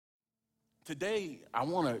Today, I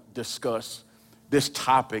want to discuss this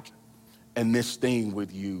topic and this thing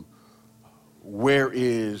with you. Where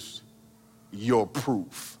is your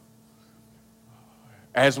proof?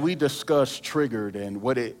 As we discuss triggered and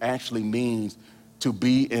what it actually means to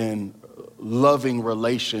be in loving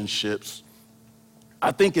relationships,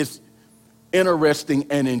 I think it's interesting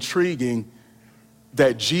and intriguing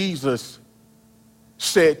that Jesus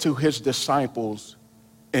said to his disciples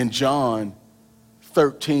in John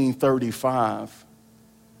 13:35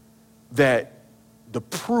 that the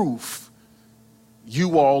proof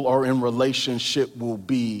you all are in relationship will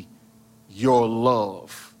be your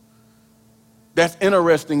love. That's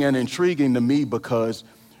interesting and intriguing to me because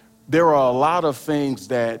there are a lot of things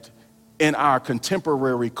that in our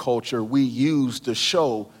contemporary culture we use to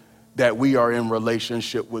show that we are in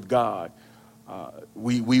relationship with God.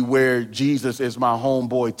 We wear Jesus is my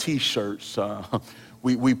homeboy t-shirts.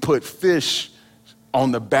 We put fish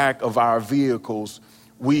on the back of our vehicles.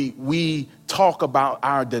 We talk about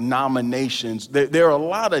our denominations. There are a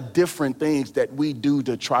lot of different things that we do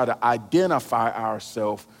to try to identify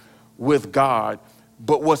ourselves with God.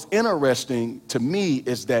 But what's interesting to me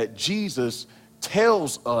is that Jesus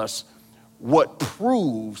tells us what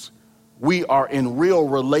proves we are in real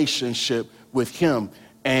relationship with him.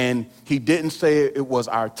 And he didn't say it was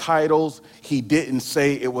our titles. He didn't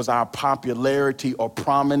say it was our popularity or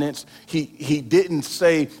prominence. He didn't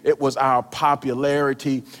say it was our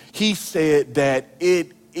popularity. He said that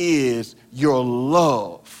it is your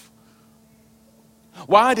love.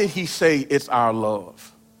 Why did he say it's our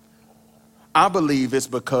love? I believe it's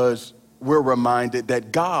because we're reminded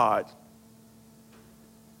that God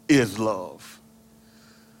is love.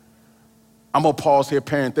 I'm going to pause here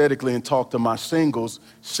parenthetically and talk to my singles.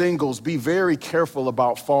 Singles, be very careful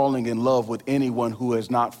about falling in love with anyone who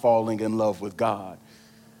is not falling in love with God.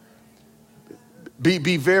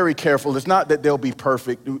 Be very careful. It's not that they'll be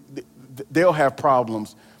perfect. They'll have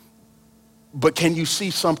problems. But can you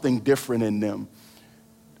see something different in them?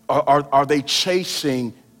 Are they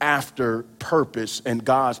chasing after purpose and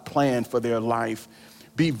God's plan for their life?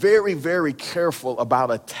 Be very, very careful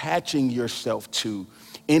about attaching yourself to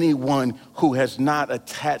anyone who has not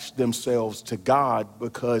attached themselves to God,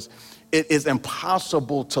 because it is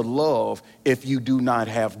impossible to love if you do not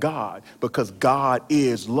have God, because God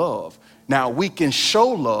is love. Now, we can show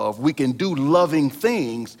love, we can do loving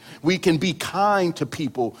things, we can be kind to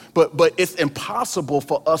people, but it's impossible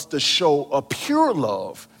for us to show a pure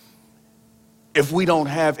love if we don't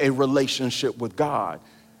have a relationship with God.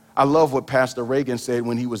 I love what Pastor Reagan said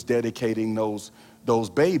when he was dedicating those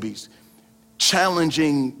babies,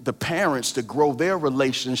 challenging the parents to grow their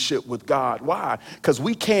relationship with God. Why? Because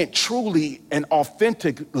we can't truly and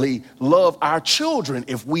authentically love our children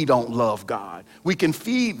if we don't love God. We can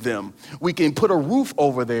feed them. We can put a roof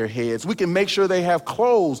over their heads. We can make sure they have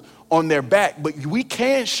clothes on their back. But we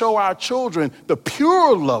can't show our children the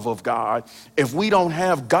pure love of God if we don't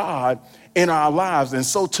have God in our lives. And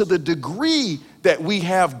so to the degree that we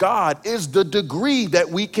have God is the degree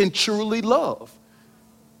that we can truly love.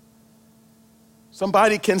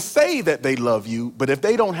 Somebody can say that they love you, but if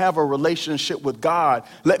they don't have a relationship with God,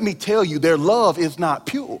 let me tell you, their love is not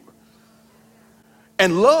pure.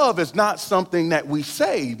 And love is not something that we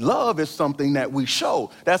say. Love is something that we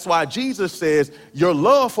show. That's why Jesus says, your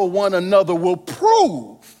love for one another will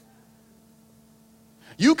prove.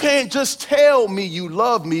 You can't just tell me you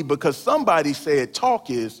love me because somebody said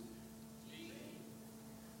talk is.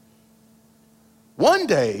 One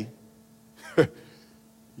day,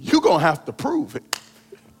 you're going to have to prove it.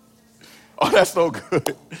 Oh, that's so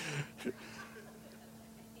good.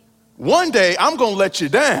 One day, I'm going to let you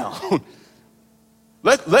down.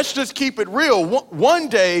 Let's just keep it real. One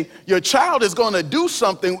day, your child is going to do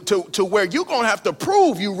something to where you're going to have to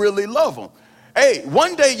prove you really love them. Hey,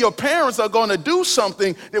 one day your parents are going to do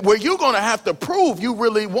something where you're going to have to prove you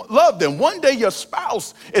really love them. One day your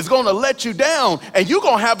spouse is going to let you down, and you're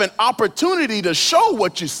going to have an opportunity to show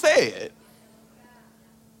what you said.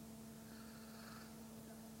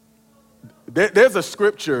 There's a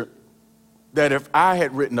scripture that if I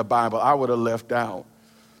had written the Bible, I would have left out.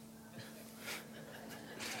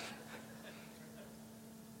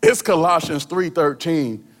 It's Colossians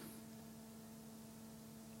 3:13.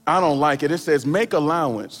 I don't like it. It says, make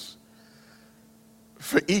allowance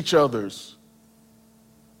for each other's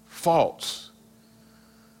faults.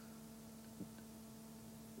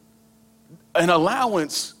 An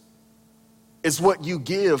allowance is what you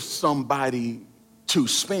give somebody to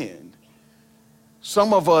spend.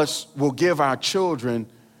 Some of us will give our children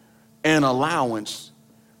an allowance.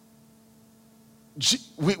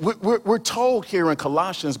 We're told here in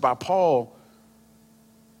Colossians by Paul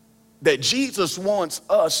that Jesus wants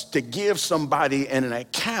us to give somebody an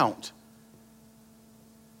account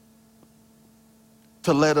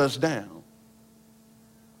to let us down.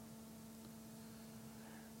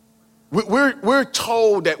 We're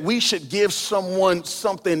told that we should give someone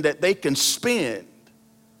something that they can spend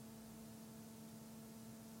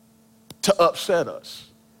to upset us.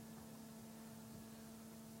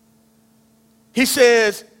 He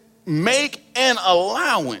says, make an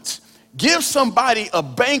allowance. Give somebody a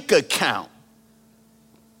bank account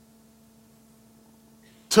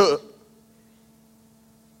to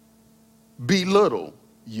belittle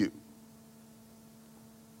you.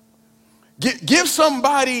 Give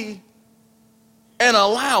somebody an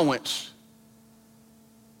allowance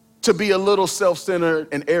to be a little self-centered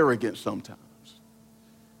and arrogant sometimes.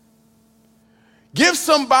 Give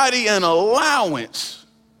somebody an allowance.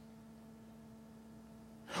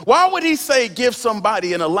 Why would he say give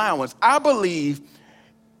somebody an allowance? I believe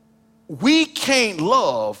we can't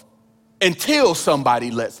love until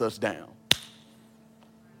somebody lets us down.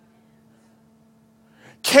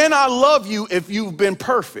 Can I love you if you've been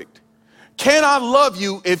perfect? Can I love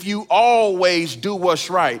you if you always do what's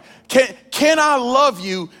right? Can I love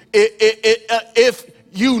you if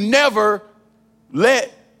you never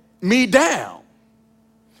let me down?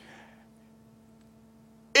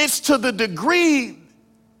 It's to the degree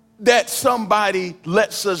that somebody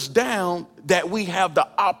lets us down that we have the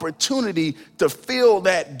opportunity to fill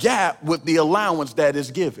that gap with the allowance that is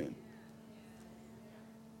given.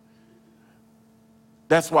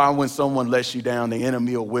 That's why when someone lets you down, the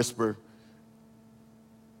enemy will whisper,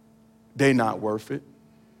 they're not worth it.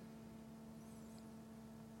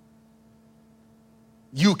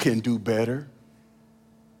 You can do better.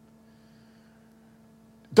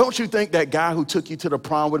 Don't you think that guy who took you to the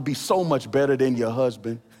prom would be so much better than your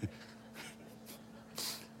husband?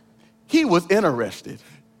 He was interested.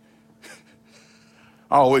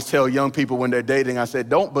 I always tell young people when they're dating, I said,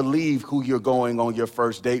 don't believe who you're going on your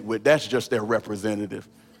first date with. That's just their representative.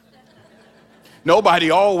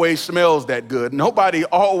 Nobody always smells that good. Nobody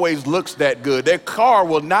always looks that good. Their car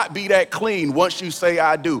will not be that clean once you say,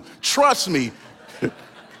 I do. Trust me.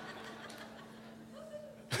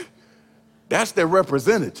 That's their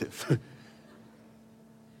representative.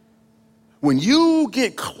 When you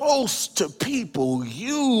get close to people,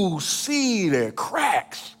 you see their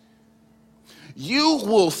cracks. You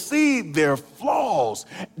will see their flaws.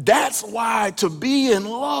 That's why to be in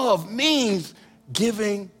love means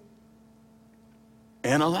giving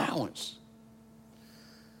an allowance.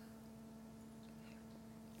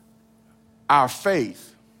 Our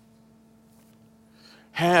faith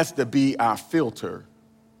has to be our filter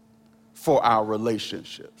for our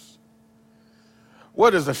relationships.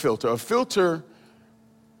 What is a filter? A filter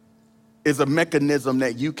is a mechanism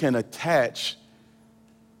that you can attach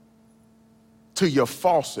to your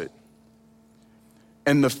faucet.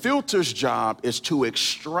 And the filter's job is to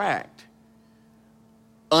extract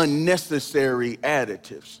unnecessary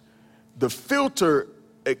additives. The filter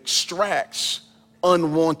extracts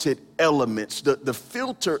unwanted elements. The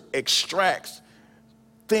filter extracts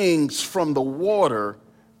things from the water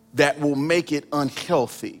that will make it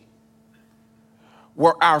unhealthy.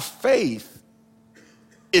 Where our faith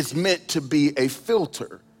is meant to be a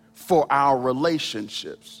filter for our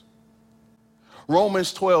relationships.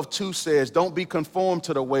 Romans 12:2 says, don't be conformed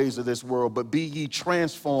to the ways of this world, but be ye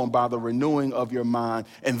transformed by the renewing of your mind,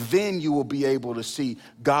 and then you will be able to see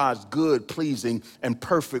God's good, pleasing, and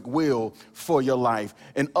perfect will for your life.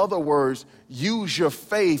 In other words, use your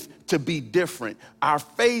faith to be different. Our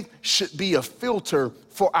faith should be a filter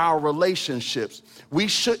for our relationships. We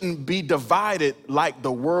shouldn't be divided like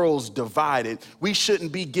the world's divided. We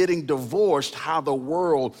shouldn't be getting divorced how the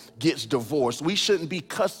world gets divorced. We shouldn't be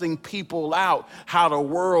cussing people out how the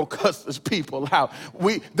world cusses people out.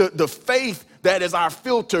 The faith that is our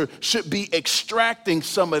filter should be extracting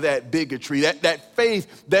some of that bigotry. That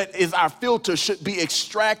faith that is our filter should be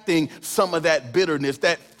extracting some of that bitterness.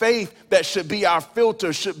 That faith that should be our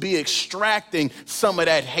filter should be extracting some of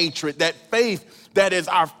that hatred. That faith that is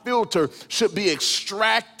our filter should be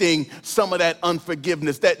extracting some of that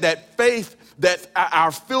unforgiveness. That faith that's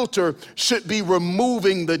our filter should be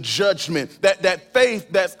removing the judgment. That faith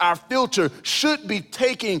that's our filter should be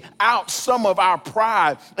taking out some of our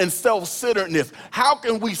pride and self-centeredness. How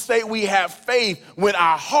can we say we have faith when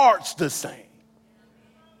our heart's the same?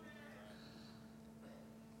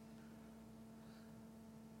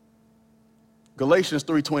 Galatians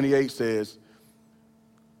 3:28 says,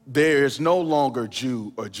 there is no longer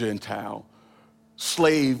Jew or Gentile,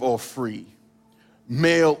 slave or free,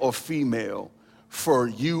 male or female, for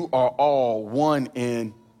you are all one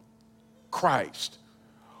in Christ.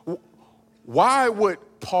 Why would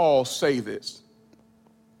Paul say this?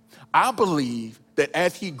 I believe that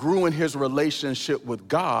as he grew in his relationship with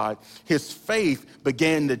God, his faith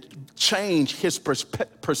began to change his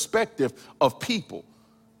perspective of people.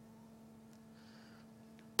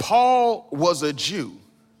 Paul was a Jew.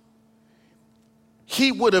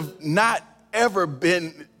 He would have not ever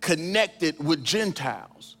been connected with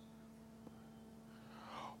Gentiles.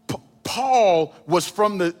 Paul was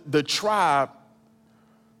from the tribe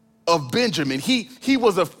of Benjamin. He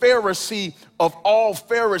was a Pharisee of all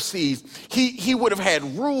Pharisees. He would have had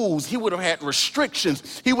rules. He would have had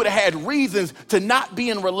restrictions. He would have had reasons to not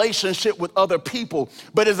be in relationship with other people.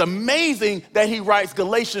 But it's amazing that he writes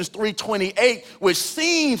Galatians 3:28, which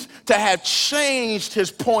seems to have changed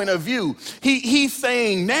his point of view. He's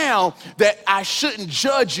saying now that I shouldn't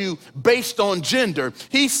judge you based on gender.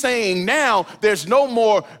 He's saying now there's no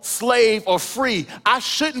more slave or free. I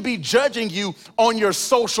shouldn't be judging you on your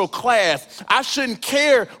social class. I shouldn't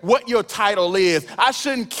care what your title is. I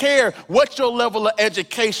shouldn't care what your level of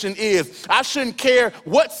education is. I shouldn't care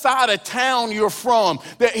what side of town you're from.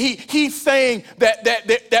 That he's saying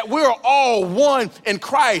that we're all one in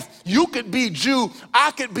Christ. You could be Jew,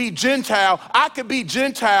 I could be Gentile, I could be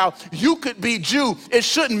Gentile, you could be Jew. It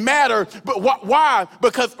shouldn't matter. But why?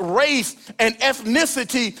 Because race and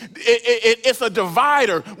ethnicity, it's a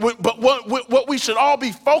divider. But what we should all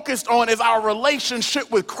be focused on is our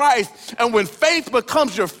relationship with Christ. And when faith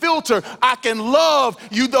becomes your filter, I can love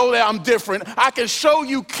you though that I'm different. I can show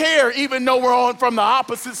you care even though we're on from the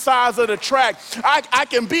opposite sides of the track. I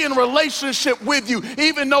can be in relationship with you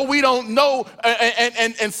even though we don't know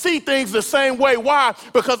and see things the same way. Why?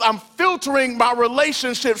 Because I'm filtering my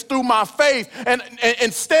relationships through my faith and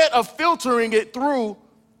instead of filtering it through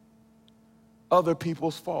other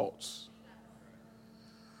people's faults.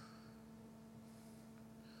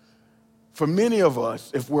 For many of us,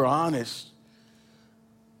 if we're honest,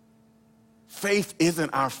 faith isn't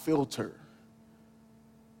our filter.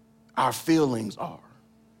 Our feelings are.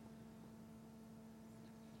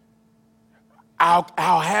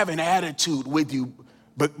 I'll have an attitude with you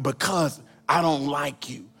because I don't like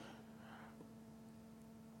you.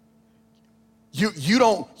 You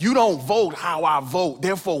don't vote how I vote,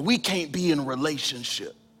 therefore we can't be in a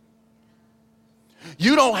relationship.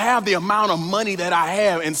 You don't have the amount of money that I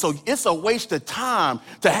have, and so it's a waste of time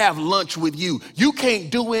to have lunch with you. You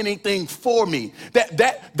can't do anything for me.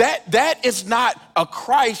 That is not a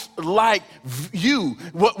Christ-like view.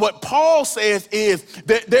 What Paul says is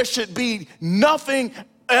that there should be nothing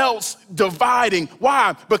else dividing.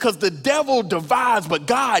 Why? Because the devil divides, but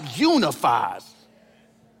God unifies.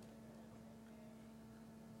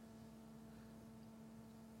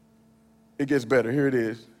 It gets better. Here it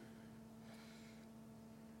is.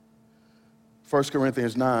 1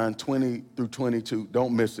 Corinthians 9:20-22.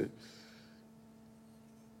 Don't miss it.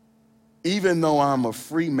 Even though I'm a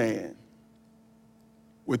free man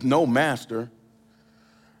with no master,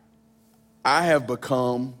 I have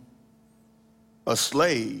become a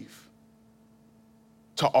slave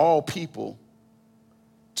to all people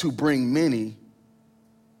to bring many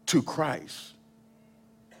to Christ.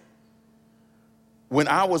 When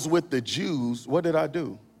I was with the Jews, what did I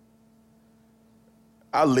do?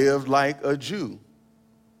 I lived like a Jew.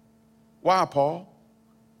 Why, Paul?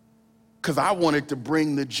 Because I wanted to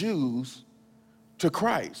bring the Jews to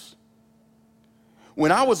Christ.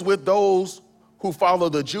 When I was with those who follow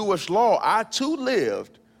the Jewish law, I too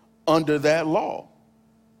lived under that law.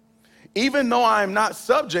 Even though I am not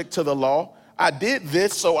subject to the law, I did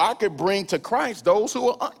this so I could bring to Christ those who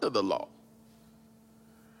are under the law.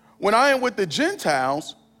 When I am with the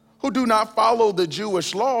Gentiles who do not follow the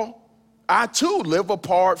Jewish law, I too live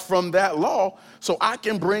apart from that law so I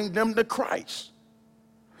can bring them to Christ.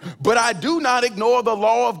 But I do not ignore the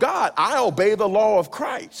law of God. I obey the law of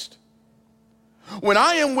Christ. When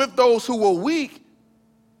I am with those who are weak,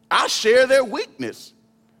 I share their weakness,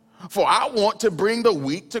 for I want to bring the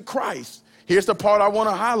weak to Christ. Here's the part I want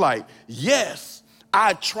to highlight. Yes,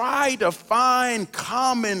 I try to find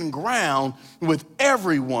common ground with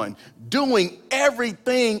everyone, doing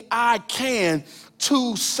everything I can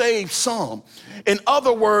to save some. In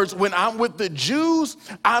other words, when I'm with the Jews,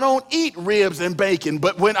 I don't eat ribs and bacon,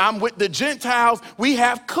 but when I'm with the Gentiles, we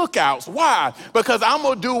have cookouts. Why? Because I'm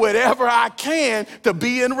gonna do whatever I can to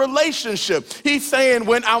be in relationship. He's saying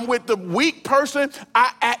when I'm with the weak person,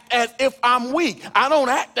 I act as if I'm weak. I don't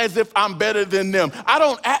act as if I'm better than them. I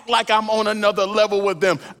don't act like I'm on another level with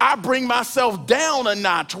them. I bring myself down a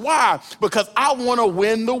notch. Why? Because I wanna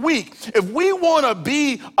win the weak. If we wanna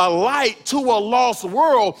be a light to a lost lost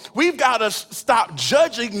world, we've got to stop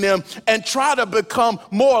judging them and try to become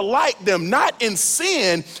more like them, not in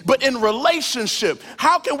sin, but in relationship.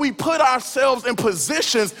 How can we put ourselves in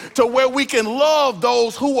positions to where we can love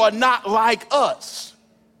those who are not like us?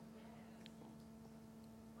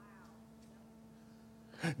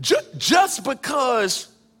 Just because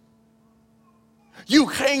you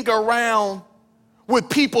hang around with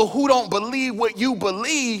people who don't believe what you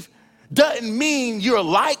believe doesn't mean you're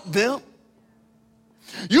like them.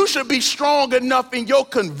 You should be strong enough in your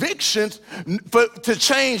convictions to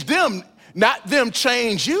change them, not them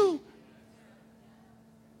change you.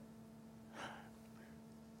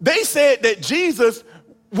 They said that Jesus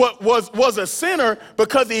was a sinner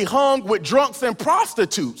because he hung with drunks and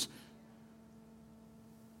prostitutes.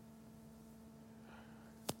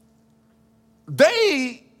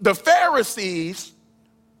 The Pharisees,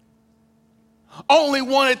 only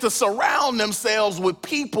wanted to surround themselves with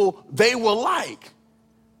people they were like.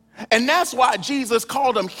 And that's why Jesus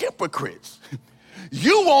called them hypocrites.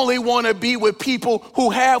 You only want to be with people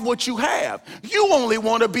who have what you have. You only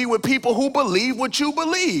want to be with people who believe what you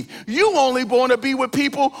believe. You only want to be with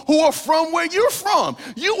people who are from where you're from.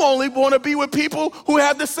 You only want to be with people who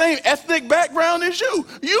have the same ethnic background as you.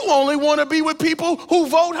 You only want to be with people who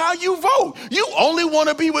vote how you vote. You only want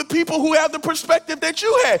to be with people who have the perspective that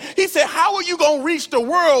you had. He said, how are you going to reach the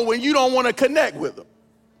world when you don't want to connect with them?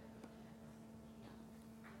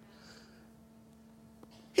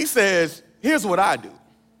 He says, here's what I do.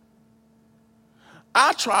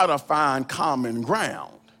 I try to find common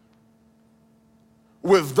ground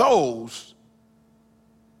with those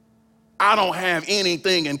I don't have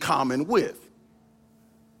anything in common with.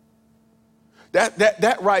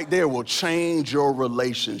 That right there will change your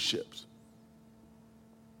relationships.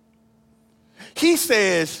 He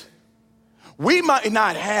says, we might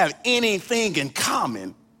not have anything in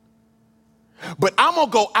common, but I'm going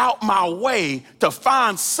to go out my way to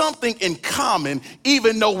find something in common,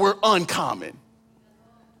 even though we're uncommon.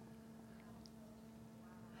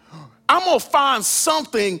 I'm going to find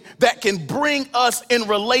something that can bring us in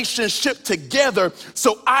relationship together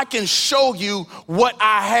so I can show you what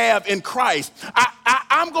I have in Christ.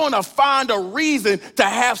 I'm going to find a reason to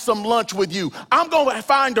have some lunch with you. I'm going to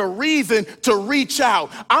find a reason to reach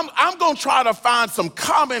out. I'm going to try to find some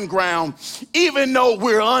common ground, even though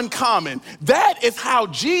we're uncommon. That is how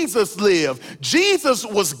Jesus lived. Jesus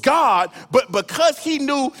was God, but because he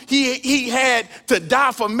knew he had to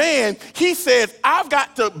die for man, he says, I've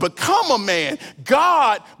got to become a man.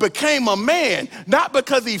 God became a man, not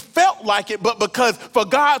because he felt like it, but because for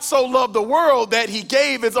God so loved the world that he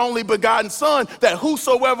gave his only begotten son, that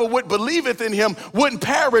whosoever would believeth in him wouldn't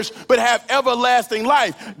perish, but have everlasting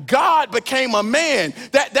life. God became a man.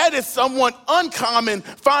 That is someone uncommon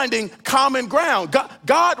finding common ground.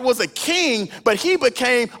 God was a king, but he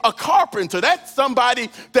became a carpenter. That's somebody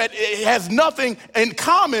that has nothing in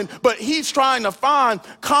common, but he's trying to find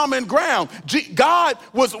common ground.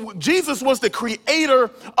 Jesus was the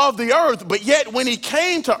creator of the earth, but yet when he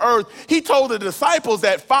came to earth, he told the disciples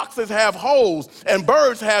that foxes have holes and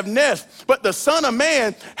birds have nests, but the Son of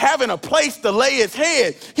Man having a place to lay his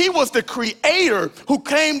head. He was the creator who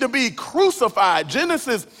came to be crucified.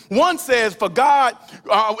 Genesis 1 says, for God,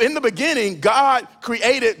 in the beginning, God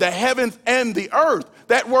created the heavens and the earth.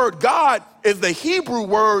 That word God is the Hebrew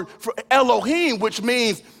word for Elohim, which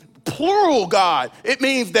means plural God. It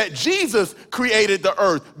means that Jesus created the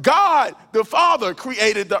earth. God, the Father,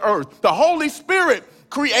 created the earth. The Holy Spirit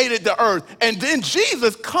created the earth. And then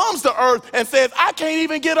Jesus comes to earth and says, I can't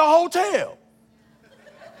even get a hotel.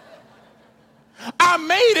 I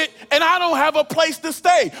made it and I don't have a place to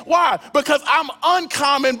stay. Why? Because I'm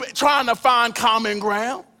uncommon, trying to find common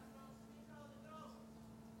ground.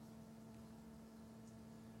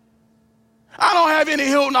 I don't have any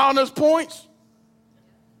Hilton Honors points.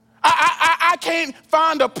 I can't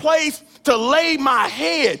find a place to lay my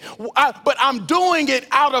head, but I'm doing it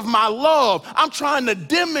out of my love. I'm trying to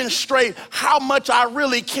demonstrate how much I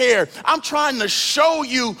really care. I'm trying to show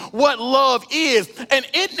you what love is. And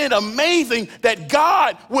isn't it amazing that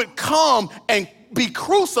God would come and be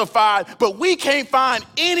crucified, but we can't find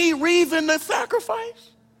any reason to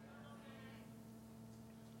sacrifice?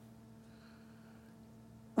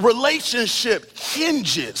 Relationship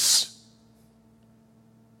hinges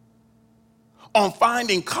on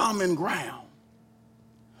finding common ground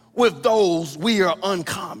with those we are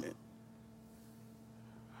uncommon.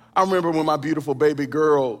 I remember when my beautiful baby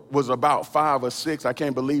girl was about 5 or 6. I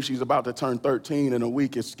can't believe she's about to turn 13 in a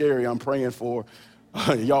week. It's scary. I'm praying for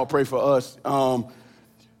her. Y'all pray for us.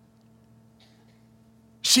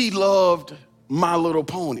 She loved My Little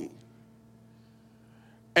Pony.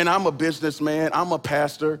 and I'm a businessman, I'm a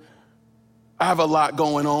pastor, I have a lot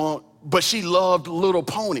going on, but she loved Little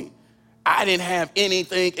Pony. I didn't have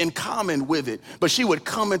anything in common with it, but she would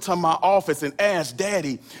come into my office and ask,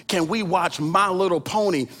 Daddy, can we watch My Little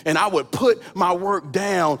Pony? And I would put my work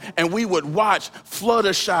down and we would watch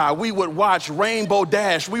Fluttershy, we would watch Rainbow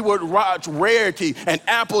Dash, we would watch Rarity and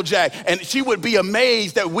Applejack, and she would be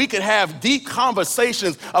amazed that we could have deep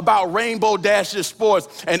conversations about Rainbow Dash's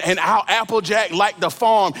sports and how Applejack liked the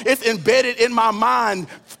farm. It's embedded in my mind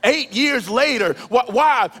 8 years later.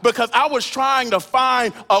 Why? Because I was trying to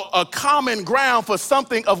find a common ground for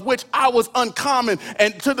something of which I was uncommon.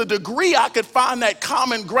 And to the degree I could find that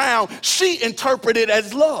common ground, she interpreted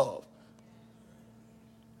as love.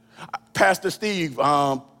 Pastor Steve,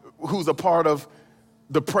 who's a part of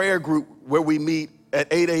the prayer group where we meet at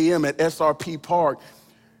 8 a.m. at SRP Park,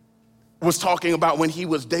 was talking about when he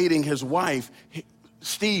was dating his wife.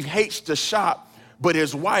 Steve hates to shop, but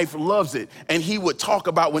his wife loves it. And he would talk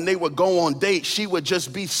about when they would go on dates, she would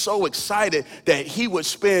just be so excited that he would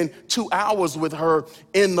spend 2 hours with her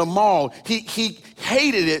in the mall. He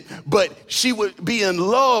hated it, but she would be in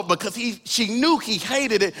love because she knew he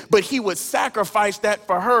hated it, but he would sacrifice that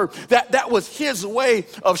for her. That was his way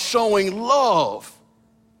of showing love.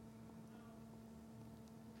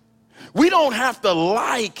 We don't have to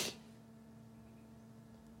like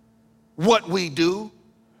what we do,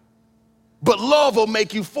 but love will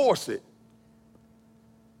make you force it.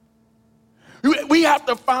 We have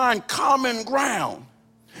to find common ground.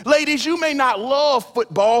 Ladies, you may not love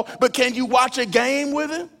football, but can you watch a game with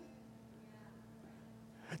him?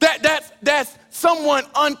 That's someone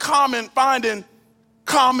uncommon finding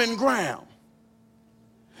common ground.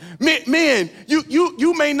 Men,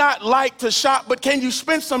 you may not like to shop, but can you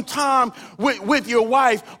spend some time with your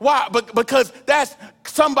wife? Why? Because that's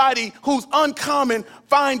somebody who's uncommon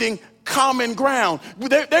finding common ground.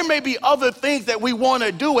 There may be other things that we want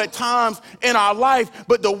to do at times in our life,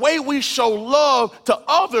 but the way we show love to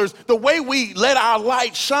others, the way we let our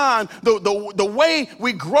light shine, the way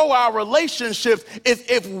we grow our relationships is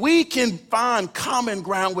if we can find common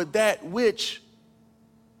ground with that which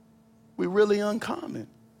we really uncommon.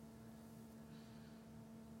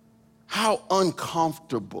 How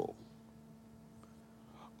uncomfortable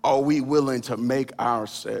are we willing to make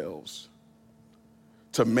ourselves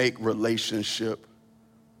to make relationship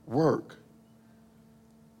work?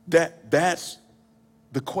 That's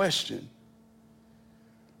the question.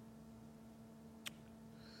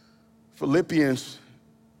 Philippians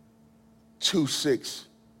 2:6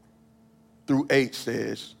 through 8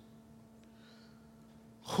 says,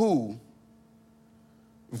 who,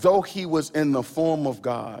 though he was in the form of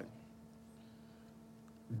God,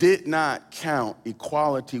 did not count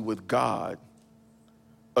equality with God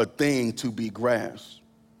a thing to be grasped,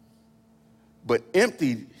 but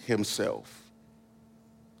emptied himself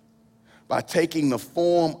by taking the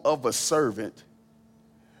form of a servant,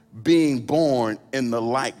 being born in the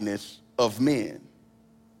likeness of men.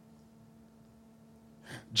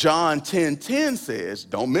 John 10:10 says,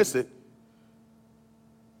 don't miss it,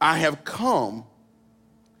 I have come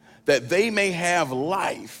that they may have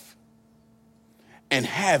life and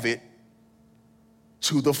have it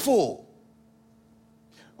to the full.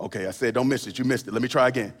 Okay, I said don't miss it. You missed it. Let me try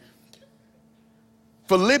again.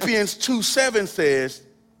 Philippians 2:7 says,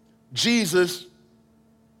 Jesus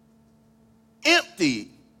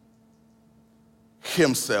emptied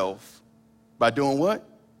himself by doing what?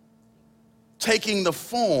 Taking the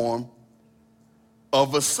form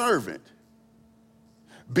of a servant,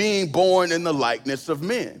 being born in the likeness of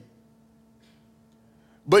men.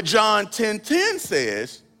 But John 10:10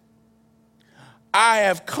 says, I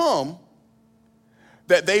have come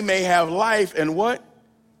that they may have life and what?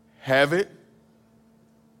 Have it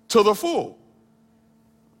to the full.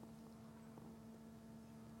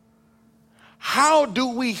 How do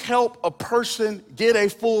we help a person get a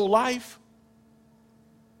full life?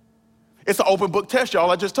 It's an open book test,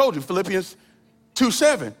 y'all. I just told you, Philippians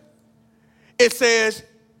 2:7. It says,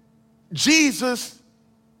 Jesus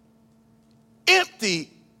emptied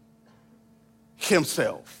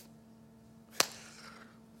himself.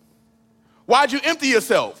 Why'd you empty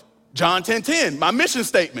yourself? John 10:10, my mission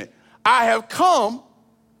statement. I have come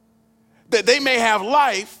that they may have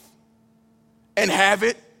life and have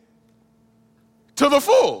it to the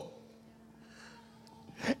full.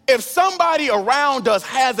 If somebody around us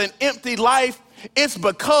has an empty life, it's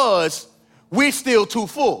because we're still too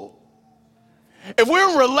full. If we're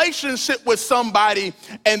in a relationship with somebody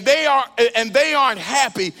and they aren't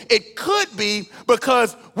happy, it could be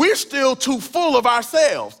because we're still too full of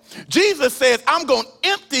ourselves. Jesus says, I'm going to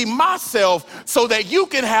empty myself so that you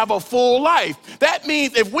can have a full life. That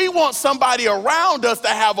means if we want somebody around us to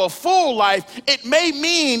have a full life, it may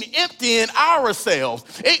mean emptying ourselves.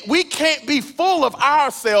 We can't be full of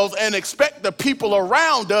ourselves and expect the people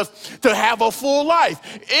around us to have a full life.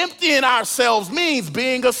 Emptying ourselves means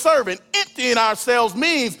being a servant. Emptying ourselves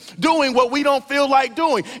means doing what we don't feel like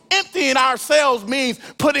doing. Emptying ourselves means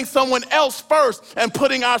putting someone else first and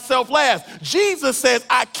putting ourselves last. Jesus says,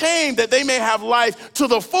 I came that they may have life to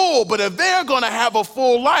the full, but if they're going to have a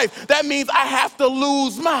full life, that means I have to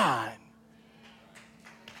lose mine.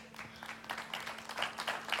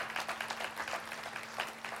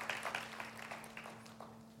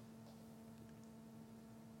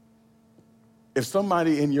 If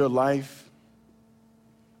somebody in your life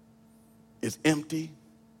is empty,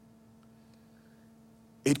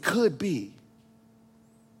 it could be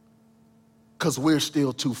because we're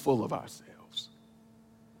still too full of ourselves.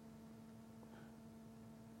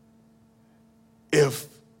 If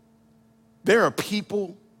there are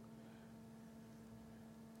people,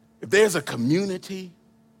 if there's a community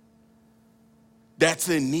that's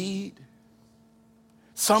in need,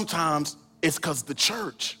 sometimes it's because the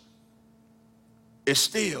church is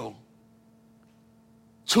still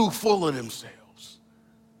too full of themselves.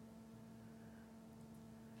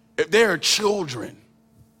 If there are children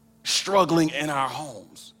struggling in our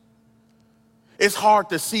homes, it's hard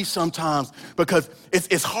to see sometimes because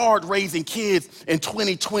it's hard raising kids in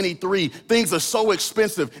 2023. Things are so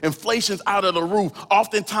expensive. Inflation's out of the roof.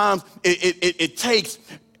 Oftentimes, it takes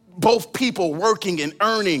both people working and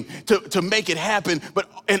earning to make it happen.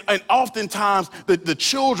 And oftentimes, the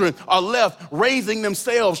children are left raising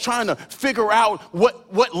themselves, trying to figure out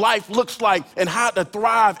what life looks like and how to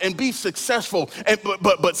thrive and be successful.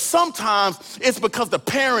 But sometimes it's because the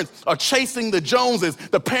parents are chasing the Joneses.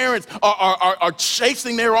 The parents are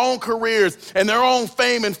chasing their own careers and their own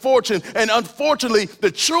fame and fortune. And unfortunately,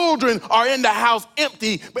 the children are in the house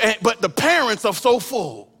empty, but the parents are so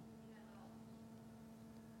full.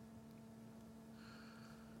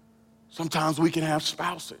 Sometimes we can have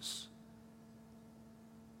spouses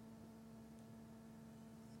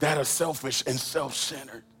that are selfish and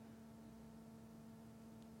self-centered.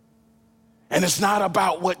 And it's not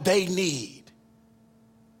about what they need.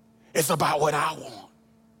 It's about what I want.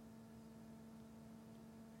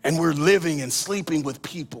 And we're living and sleeping with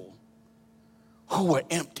people who are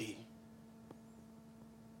empty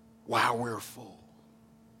while we're full.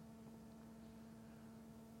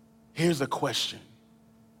 Here's a question.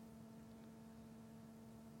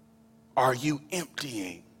 Are you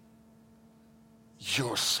emptying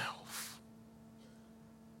yourself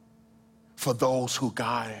for those who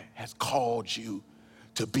God has called you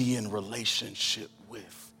to be in relationship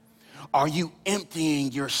with? Are you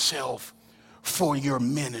emptying yourself for your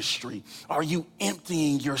ministry? Are you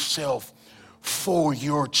emptying yourself for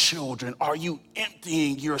your children? Are you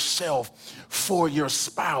emptying yourself for your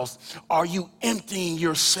spouse? Are you emptying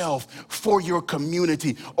yourself for your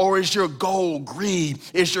community? Or is your goal greed?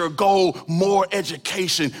 Is your goal more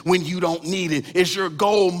education when you don't need it? Is your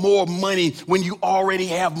goal more money when you already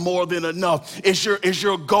have more than enough? Is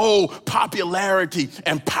your goal popularity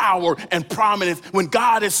and power and prominence when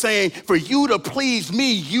God is saying, for you to please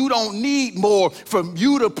me, you don't need more. For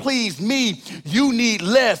you to please me, you need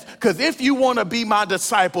less. Because if you want to be my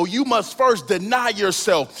disciple, you must first deny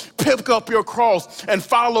yourself, pick up your cross and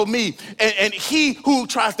follow me. And he who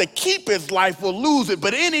tries to keep his life will lose it,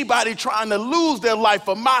 but anybody trying to lose their life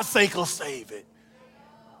for my sake will save it.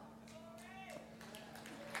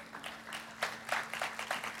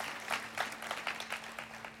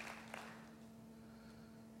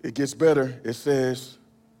 It gets better. It says,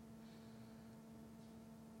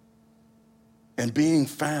 and being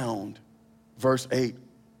found, verse 8,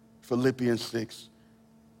 Philippians 6,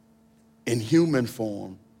 in human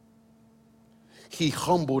form, he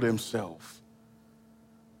humbled himself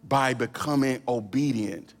by becoming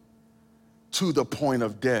obedient to the point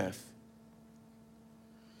of death,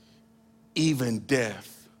 even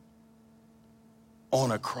death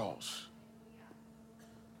on a cross.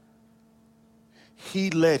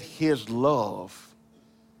 He let his love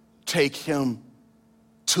take him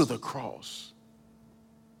to the cross.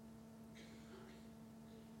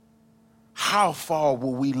 How far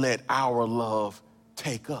will we let our love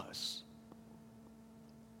take us?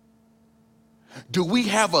 Do we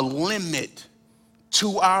have a limit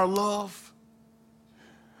to our love?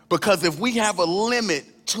 Because if we have a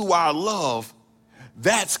limit to our love,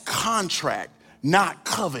 that's contract, not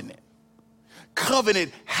covenant.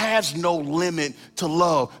 Covenant has no limit to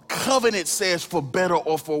love. Covenant says for better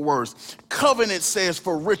or for worse. Covenant says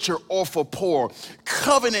for richer or for poor.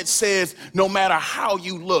 Covenant says, no matter how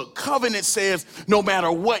you look. Covenant says, no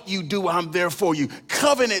matter what you do, I'm there for you.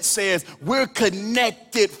 Covenant says, we're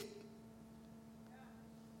connected.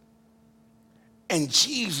 And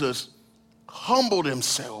Jesus humbled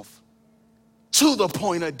himself to the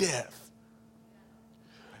point of death.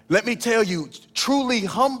 Let me tell you, truly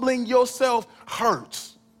humbling yourself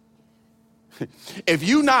hurts. If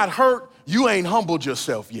you're not hurt, you ain't humbled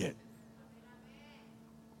yourself yet.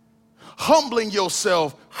 Humbling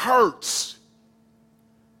yourself hurts.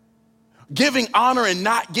 Giving honor and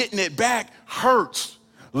not getting it back hurts.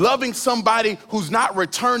 Loving somebody who's not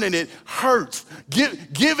returning it hurts.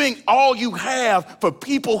 Giving all you have for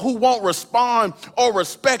people who won't respond or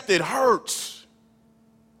respect it hurts.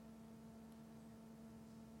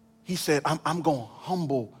 He said, I'm going to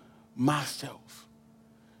humble myself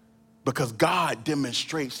because God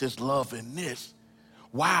demonstrates his love in this.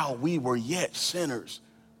 While we were yet sinners,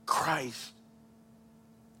 Christ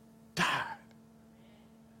died.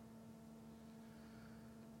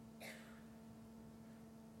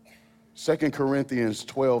 Second Corinthians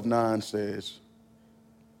 12:9 says,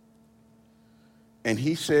 and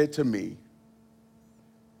he said to me,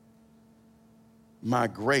 my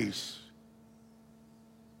grace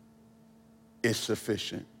is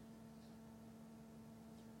sufficient,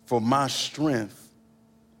 for my strength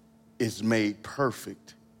is made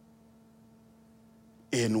perfect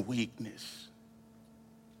in weakness.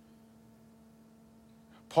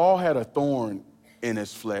 Paul had a thorn in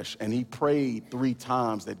his flesh, and he prayed 3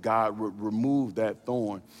 times that God would remove that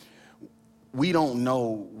thorn. We don't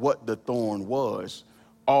know what the thorn was.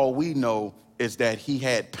 All we know is that he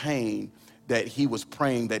had pain that he was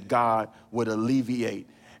praying that God would alleviate.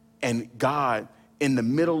 And God, in the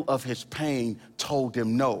middle of his pain, told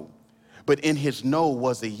him no. But in his no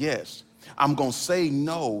was a yes. I'm going to say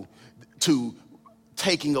no to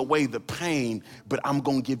taking away the pain, but I'm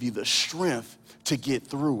going to give you the strength to get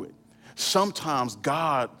through it. Sometimes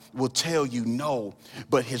God will tell you no,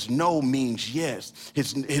 but his no means yes.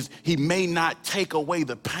 He may not take away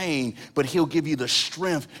the pain, but he'll give you the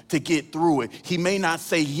strength to get through it. He may not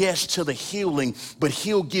say yes to the healing, but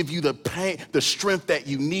he'll give you the pain, the strength that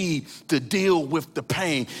you need to deal with the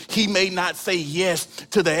pain. He may not say yes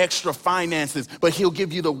to the extra finances, but he'll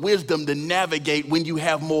give you the wisdom to navigate when you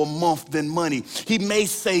have more month than money. He may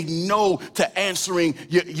say no to answering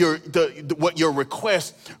your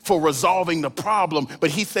request for resolving the problem, but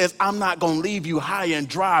he says, I'm not going to leave you high and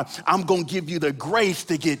dry. I'm going to give you the grace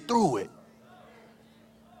to get through it.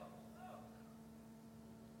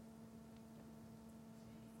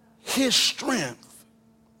 His strength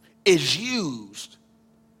is used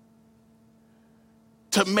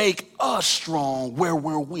to make us strong where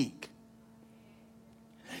we're weak.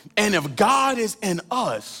 And if God is in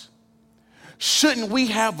us, shouldn't we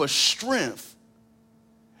have a strength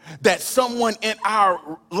that someone in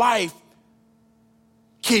our life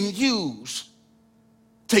can use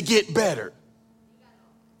to get better?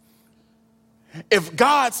 If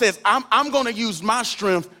God says, I'm going to use my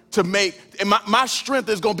strength to make, and my strength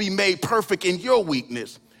is going to be made perfect in your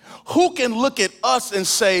weakness, who can look at us and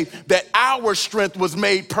say that our strength was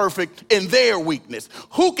made perfect in their weakness?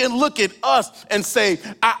 Who can look at us and say,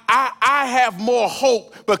 I have more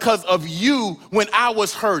hope because of you when I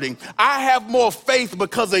was hurting. I have more faith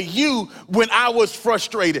because of you when I was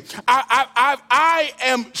frustrated. I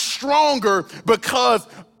am stronger because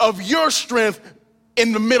of your strength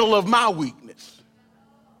in the middle of my weakness.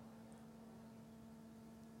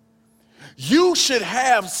 You should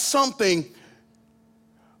have something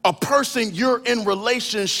a person you're in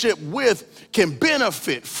relationship with can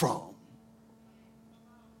benefit from.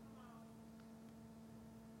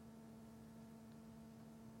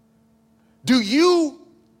 Do you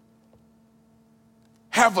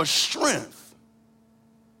have a strength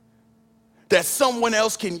that someone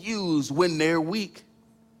else can use when they're weak?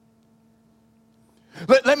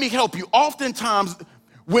 Let me help you. Oftentimes,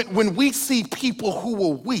 when we see people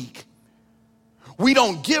who are weak, we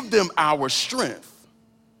don't give them our strength.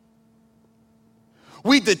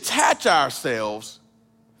 We detach ourselves,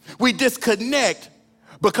 we disconnect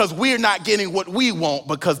because we're not getting what we want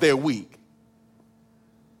because they're weak.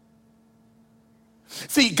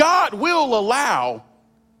 See, God will allow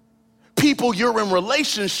people you're in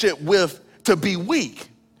relationship with to be weak,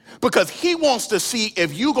 because he wants to see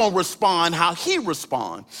if you're going to respond how he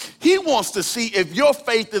responds. He wants to see if your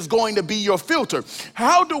faith is going to be your filter.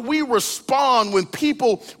 How do we respond when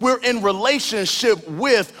people we're in relationship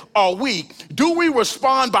with are weak? Do we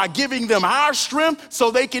respond by giving them our strength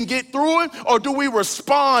so they can get through it? Or do we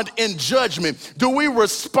respond in judgment? Do we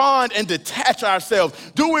respond and detach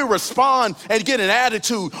ourselves? Do we respond and get an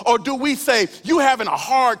attitude? Or do we say, you having a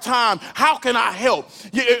hard time, how can I help?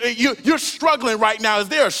 You're struggling right now. Is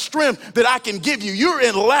there a strength that I can give you? You're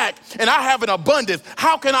in lack and I have an abundance.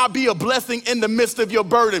 How can I be a blessing in the midst of your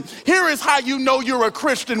burden? Here is how you know you're a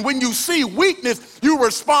Christian. When you see weakness, you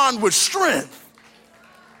respond with strength.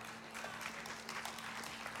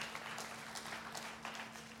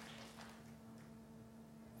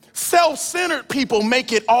 Self-centered people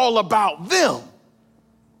make it all about them.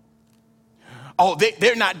 Oh,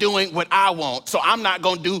 they're not doing what I want, so I'm not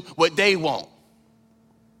going to do what they want.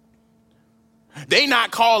 They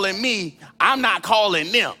not calling me, I'm not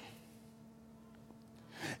calling them.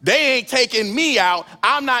 They ain't taking me out,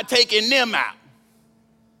 I'm not taking them out.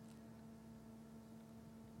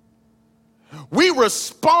 We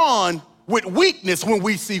respond with weakness when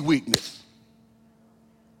we see weakness.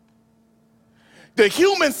 The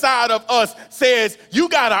human side of us says, you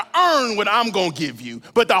got to earn what I'm going to give you.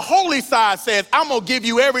 But the holy side says, I'm going to give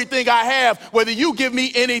you everything I have, whether you give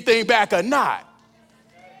me anything back or not.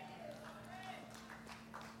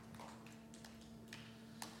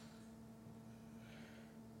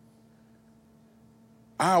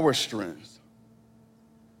 Our strength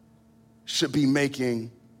should be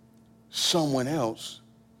making someone else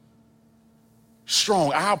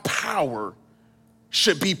strong. Our power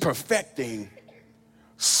should be perfecting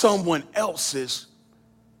someone else's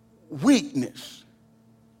weakness.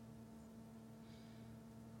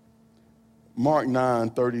 Mark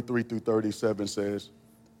 9:33-37 says,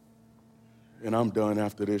 and I'm done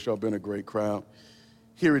after this, y'all been a great crowd.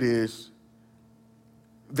 Here it is.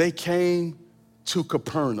 They came to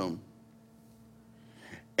Capernaum,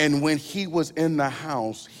 and when he was in the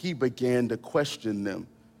house, he began to question them.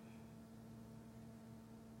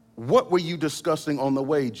 What were you discussing on the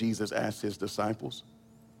way? Jesus asked his disciples.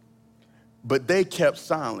 But they kept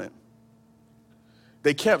silent.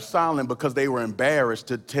 They kept silent because they were embarrassed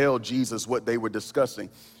to tell Jesus what they were discussing.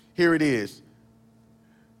 Here it is.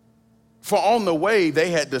 For on the way, they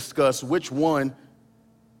had discussed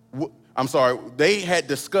they had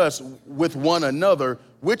discussed with one another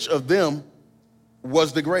which of them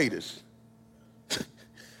was the greatest.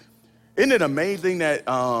 Isn't it amazing that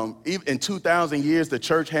even in 2,000 years, the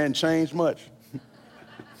church hadn't changed much?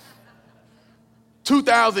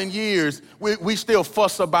 2,000 years, we still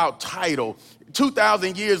fuss about title.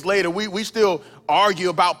 2,000 years later, we still argue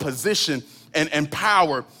about position and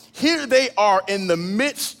power. Here they are in the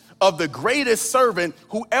midst of the greatest servant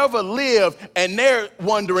who ever lived, and they're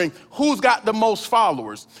wondering who's got the most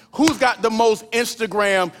followers, who's got the most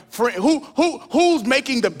Instagram friend, who's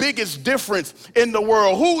making the biggest difference in the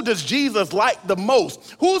world, who does Jesus like the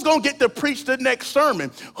most, who's gonna get to preach the next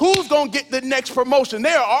sermon, who's gonna get the next promotion.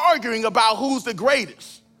 They're arguing about who's the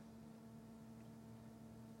greatest.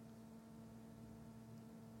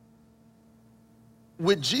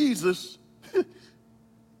 With Jesus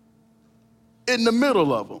in the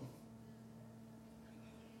middle of them.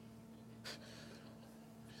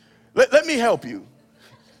 Let me help you.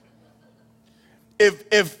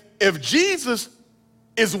 If Jesus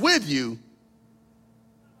is with you,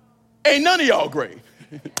 ain't none of y'all great.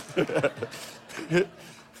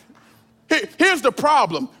 Here's the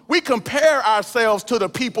problem. We compare ourselves to the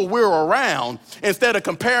people we're around instead of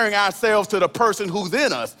comparing ourselves to the person who's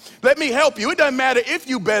in us. Let me help you. It doesn't matter if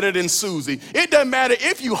you're better than Susie. It doesn't matter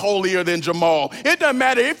if you're holier than Jamal. It doesn't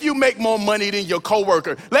matter if you make more money than your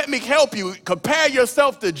coworker. Let me help you. Compare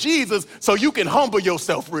yourself to Jesus so you can humble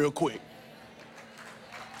yourself real quick.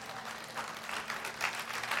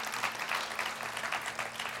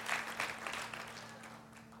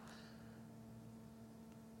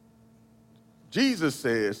 Jesus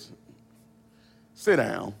says, sit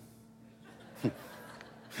down.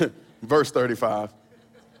 Verse 35.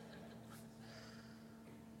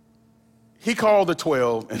 He called the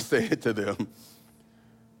 12 and said to them,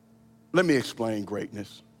 let me explain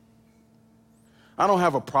greatness. I don't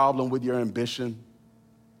have a problem with your ambition.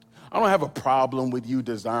 I don't have a problem with you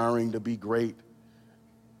desiring to be great.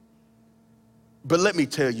 But let me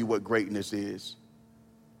tell you what greatness is.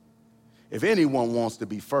 If anyone wants to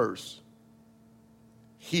be first,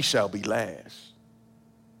 he shall be last.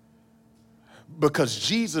 Because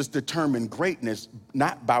Jesus determined greatness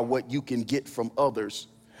not by what you can get from others,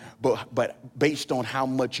 but based on how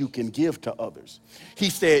much you can give to others.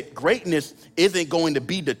 He said, greatness isn't going to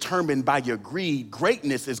be determined by your greed.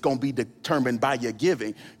 Greatness is going to be determined by your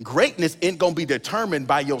giving. Greatness ain't going to be determined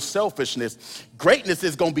by your selfishness. Greatness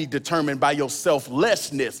is going to be determined by your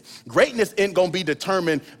selflessness. Greatness ain't going to be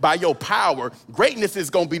determined by your power. Greatness is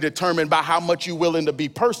going to be determined by how much you're willing to be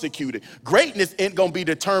persecuted. Greatness ain't going to be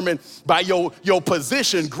determined by your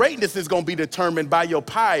position. Greatness is going to be determined by your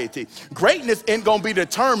piety. Greatness ain't going to be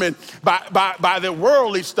determined by the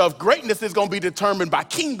worldly stuff. Greatness is going to be determined by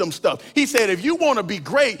kingdom stuff. He said, if you want to be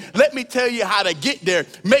great, let me tell you how to get there.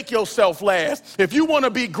 Make yourself last. If you want to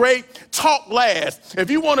be great, talk last. If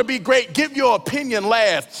you want to be great, give your opinion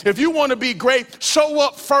last. If you want to be great, show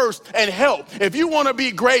up first and help. If you want to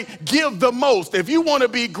be great, give the most. If you want to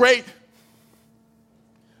be great,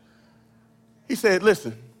 he said,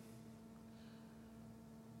 listen,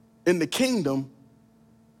 in the kingdom,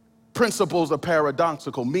 principles are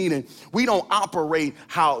paradoxical, meaning we don't operate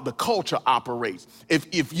how the culture operates.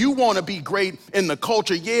 If you want to be great in the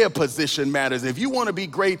culture, yeah, position matters. If you want to be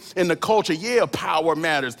great in the culture, yeah, power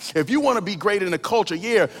matters. If you want to be great in the culture,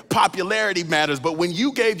 yeah, popularity matters. But when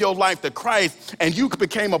you gave your life to Christ and you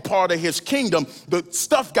became a part of his kingdom, the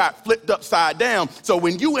stuff got flipped upside down. So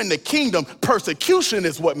when you in the kingdom, persecution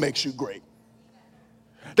is what makes you great.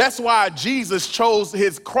 That's why Jesus chose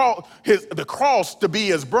the cross to be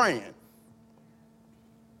his brand.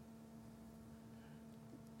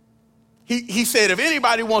 He said, if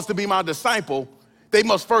anybody wants to be my disciple, they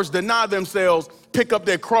must first deny themselves, pick up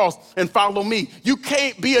their cross, and follow me. You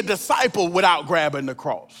can't be a disciple without grabbing the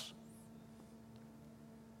cross.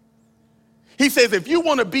 He says, if you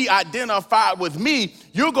want to be identified with me,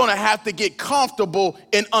 you're going to have to get comfortable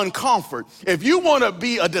in uncomfort. If you want to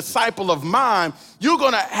be a disciple of mine, you're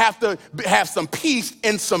going to have some peace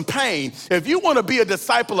in some pain. If you want to be a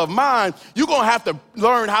disciple of mine, you're going to have to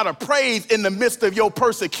learn how to praise in the midst of your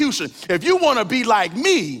persecution. If you want to be like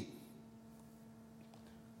me,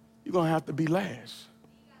 you're going to have to be last.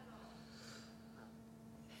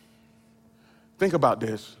 Think about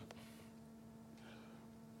this.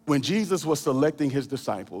 When Jesus was selecting his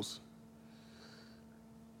disciples,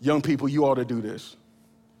 young people, you ought to do this.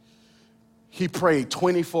 He prayed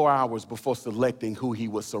 24 hours before selecting who he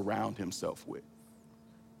would surround himself with.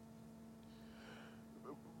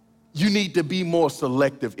 You need to be more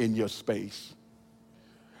selective in your space.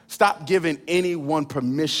 Stop giving anyone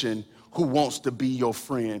permission who wants to be your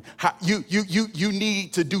friend. You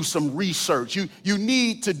need to do some research. You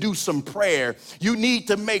need to do some prayer. You need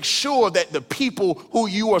to make sure that the people who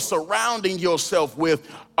you are surrounding yourself with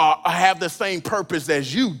have the same purpose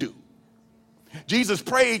as you do. Jesus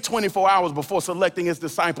prayed 24 hours before selecting his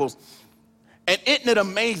disciples. And isn't it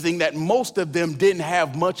amazing that most of them didn't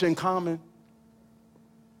have much in common?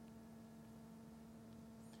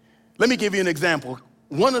 Let me give you an example.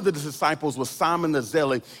 One of the disciples was Simon the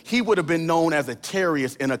Zealot. He would have been known as a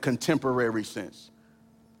terrorist in a contemporary sense.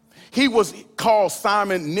 He was called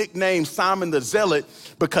Simon, nicknamed Simon the Zealot,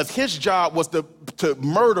 because his job was to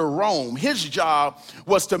murder Rome. His job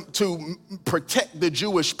was to protect the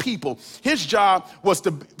Jewish people. His job was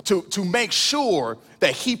to make sure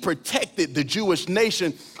that he protected the Jewish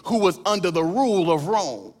nation who was under the rule of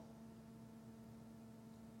Rome.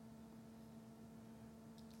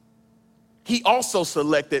 He also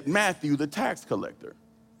selected Matthew, the tax collector.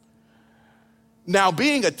 Now,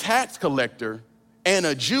 being a tax collector and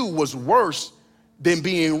a Jew was worse than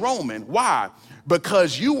being Roman. Why?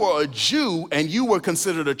 Because you were a Jew and you were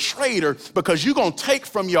considered a traitor, because you're going to take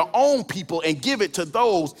from your own people and give it to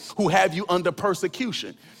those who have you under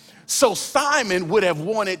persecution. So Simon would have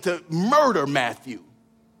wanted to murder Matthew.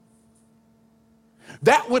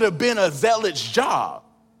 That would have been a zealot's job.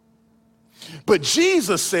 But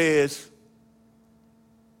Jesus says,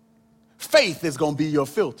 faith is going to be your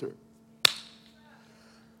filter.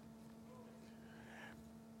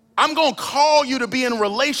 I'm going to call you to be in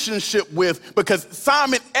relationship with, because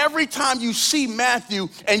Simon, every time you see Matthew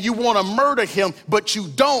and you want to murder him, but you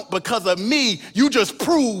don't because of me, you just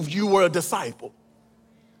proved you were a disciple.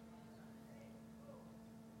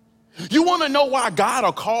 You want to know why God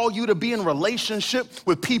will call you to be in relationship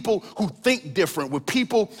with people who think different, with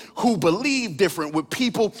people who believe different, with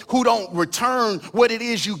people who don't return what it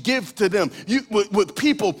is you give to them, with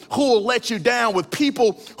people who will let you down, with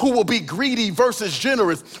people who will be greedy versus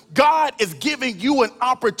generous. God is giving you an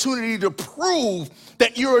opportunity to prove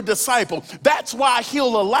that you're a disciple. That's why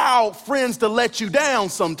he'll allow friends to let you down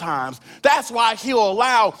sometimes. That's why he'll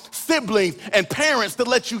allow siblings and parents to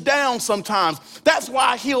let you down sometimes. That's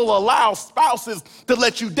why he'll allow allow spouses to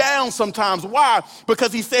let you down sometimes. Why?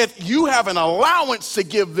 Because he says you have an allowance to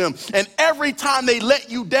give them. And every time they let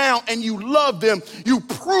you down and you love them, you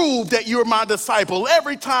prove that you're my disciple.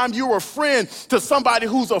 Every time you're a friend to somebody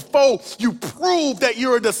who's a foe, you prove that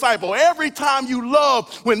you're a disciple. Every time you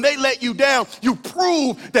love when they let you down, you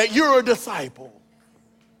prove that you're a disciple.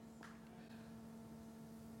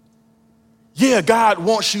 Yeah, God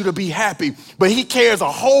wants you to be happy, but he cares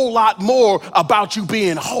a whole lot more about you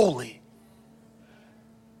being holy.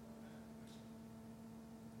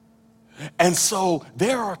 And so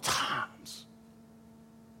there are times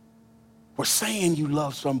where saying you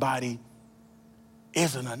love somebody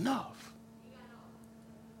isn't enough.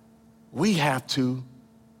 We have to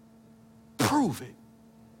prove it.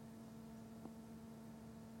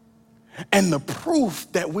 And the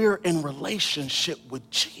proof that we're in relationship with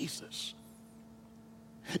Jesus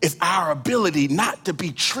is our ability not to be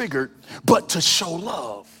triggered, but to show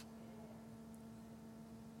love.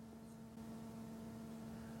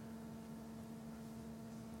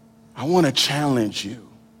 I want to challenge you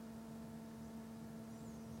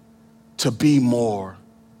to be more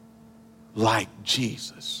like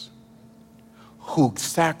Jesus, who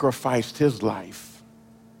sacrificed his life,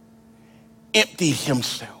 emptied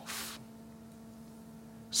himself,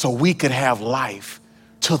 so we could have life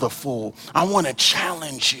to the full. I want to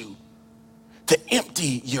challenge you to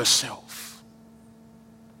empty yourself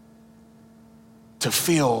to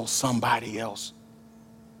fill somebody else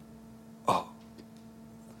up.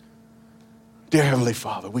 Dear Heavenly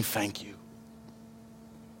Father, we thank you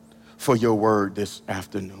for your word this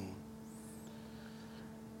afternoon.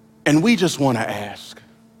 And we just want to ask,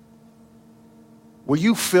 will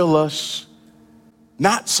you fill us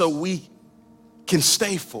not so we can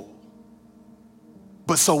stay full,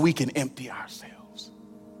 but so we can empty ourselves.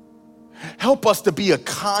 Help us to be a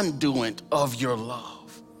conduit of your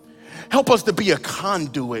love. Help us to be a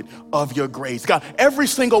conduit of your grace. God, every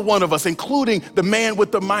single one of us, including the man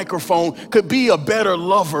with the microphone, could be a better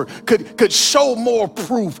lover, could show more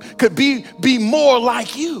proof, could be more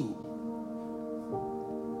like you.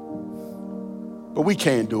 But we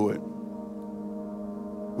can't do it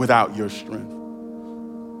without your strength.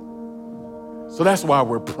 So that's why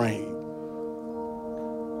we're praying,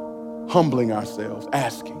 humbling ourselves,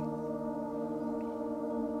 asking,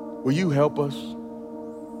 will you help us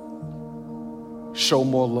show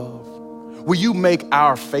more love? Will you make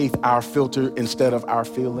our faith our filter instead of our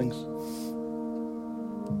feelings?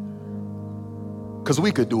 Because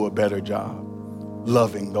we could do a better job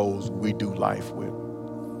loving those we do life with.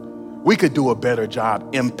 We could do a better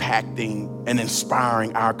job impacting and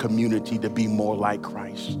inspiring our community to be more like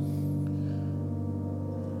Christ.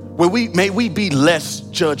 May we be less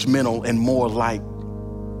judgmental and more like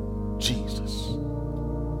Jesus.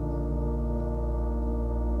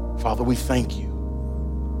 Father, we thank you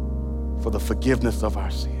for the forgiveness of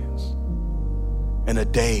our sins and a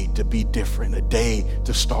day to be different, a day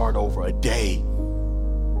to start over, a day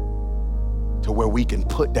to where we can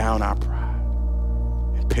put down our pride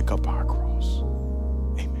and pick up our cross.